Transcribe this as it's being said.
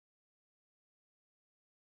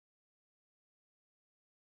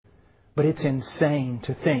But it's insane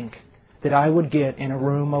to think that I would get in a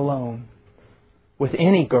room alone with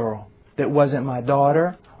any girl that wasn't my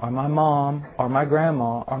daughter or my mom or my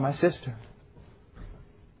grandma or my sister.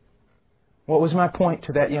 What was my point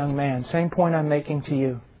to that young man? Same point I'm making to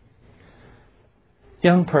you.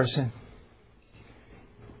 Young person,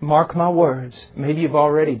 mark my words. Maybe you've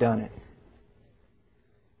already done it.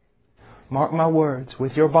 Mark my words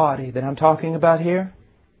with your body that I'm talking about here.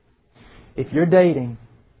 If you're dating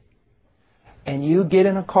and you get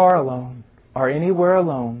in a car alone or anywhere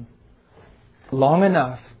alone long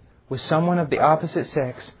enough with someone of the opposite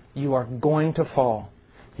sex, you are going to fall.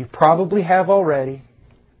 You probably have already,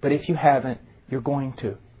 but if you haven't, you're going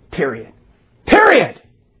to. Period. Period!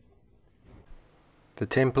 The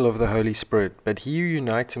temple of the Holy Spirit, but he who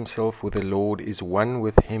unites himself with the Lord is one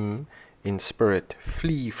with him in spirit.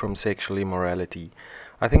 Flee from sexual immorality.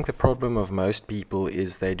 I think the problem of most people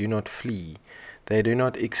is they do not flee. They do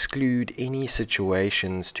not exclude any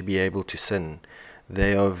situations to be able to sin.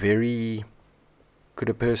 They are very, could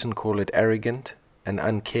a person call it arrogant and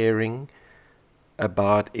uncaring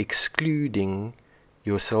about excluding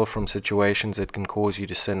yourself from situations that can cause you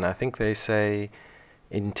to sin. I think they say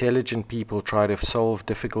intelligent people try to solve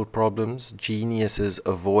difficult problems. Geniuses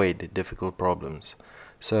avoid difficult problems.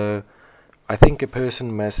 So I think a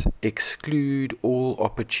person must exclude all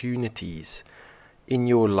opportunities in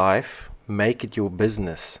your life, make it your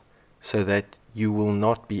business, so that you will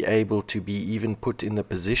not be able to be even put in the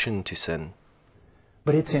position to sin.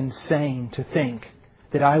 But it's insane to think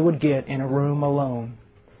that I would get in a room alone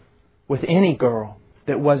with any girl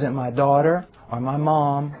that wasn't my daughter or my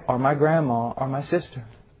mom or my grandma or my sister.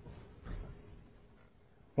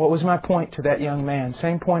 What was my point to that young man?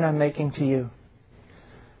 Same point I'm making to you.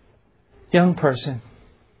 Young person,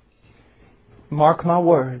 mark my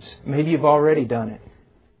words. Maybe you've already done it.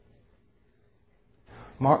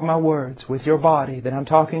 Mark my words with your body that I'm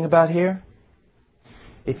talking about here.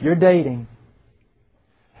 If you're dating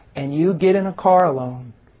and you get in a car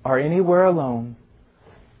alone or anywhere alone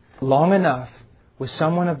long enough with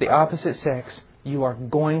someone of the opposite sex, you are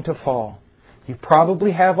going to fall. You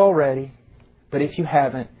probably have already, but if you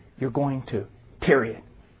haven't, you're going to. Period.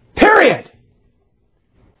 Period!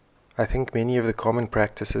 I think many of the common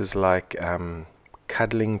practices like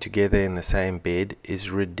cuddling together in the same bed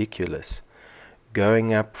is ridiculous.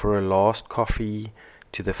 Going up for a last coffee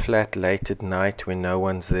to the flat late at night when no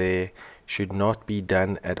one's there should not be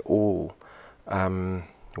done at all.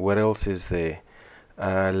 What else is there?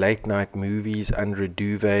 Late night movies under a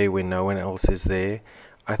duvet when no one else is there.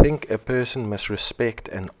 I think a person must respect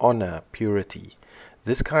and honor purity.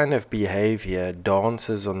 This kind of behavior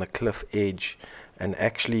dances on the cliff edge and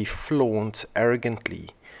actually flaunts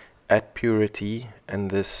arrogantly at purity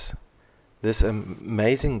and this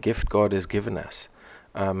amazing gift God has given us.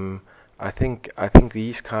 I think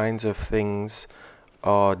these kinds of things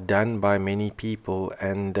are done by many people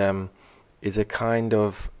and is a kind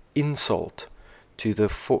of insult to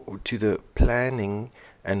the planning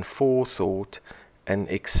and forethought and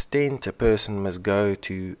extent a person must go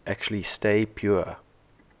to actually stay pure.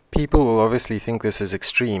 People will obviously think this is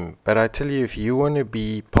extreme, but I tell you, if you want to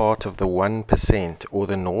be part of the 1% or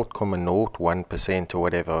the 0.01% or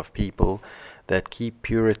whatever of people that keep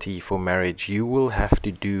purity for marriage, you will have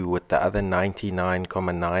to do what the other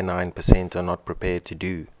 99.99% are not prepared to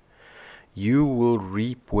do. You will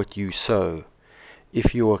reap what you sow.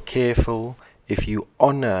 If you are careful, if you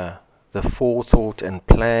honor the forethought and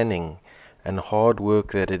planning and hard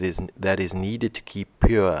work that is needed to keep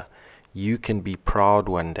pure, you can be proud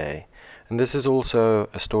one day. And this is also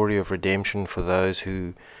a story of redemption for those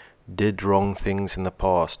who did wrong things in the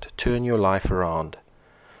past. Turn your life around.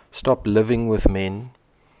 Stop living with men.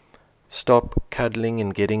 Stop cuddling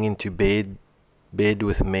and getting into bed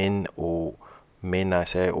with men, or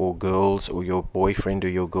girls, or your boyfriend or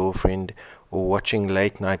your girlfriend, or watching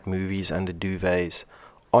late night movies under duvets.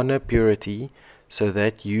 Honor purity so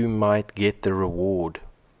that you might get the reward.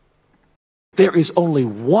 There is only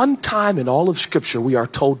one time in all of Scripture we are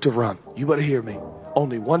told to run. You better hear me.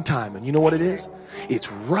 Only one time. And you know what it is?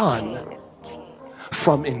 It's run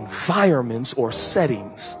from environments or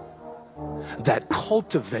settings that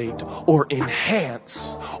cultivate or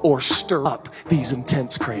enhance or stir up these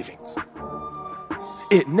intense cravings.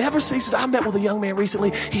 It never ceases. I met with a young man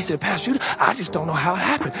recently. He said, Pastor, I just don't know how it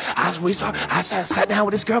happened. I sat down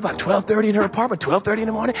with this girl about 12:30 in her apartment, 12:30 in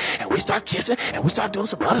the morning, and we start kissing, and we start doing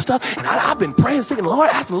some other stuff. And I've been praying, singing, Lord,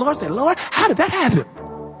 asking the Lord, saying, Lord, how did that happen?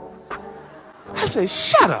 I said,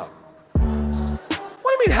 shut up. What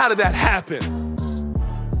do you mean, how did that happen?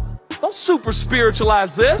 Don't super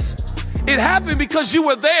spiritualize this. It happened because you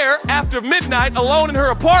were there after midnight, alone in her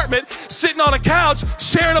apartment, sitting on a couch,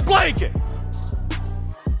 sharing a blanket.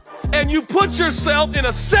 And you put yourself in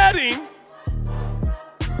a setting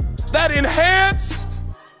that enhanced,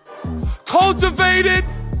 cultivated,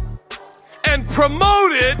 and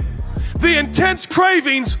promoted the intense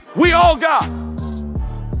cravings we all got.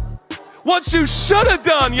 What you should have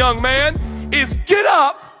done, young man, is get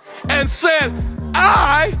up and said,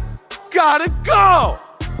 I gotta go.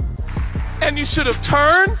 And you should have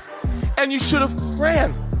turned and you should have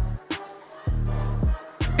ran.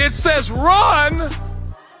 It says run,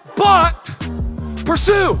 but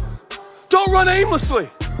pursue. Don't run aimlessly.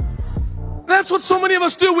 That's what so many of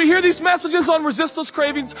us do. We hear these messages on resist those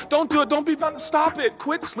cravings. Don't do it. Don't be about to stop it.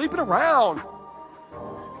 Quit sleeping around.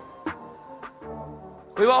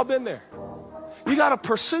 We've all been there. You got to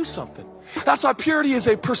pursue something. That's why purity is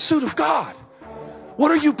a pursuit of God.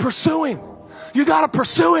 What are you pursuing? You got to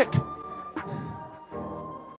pursue it.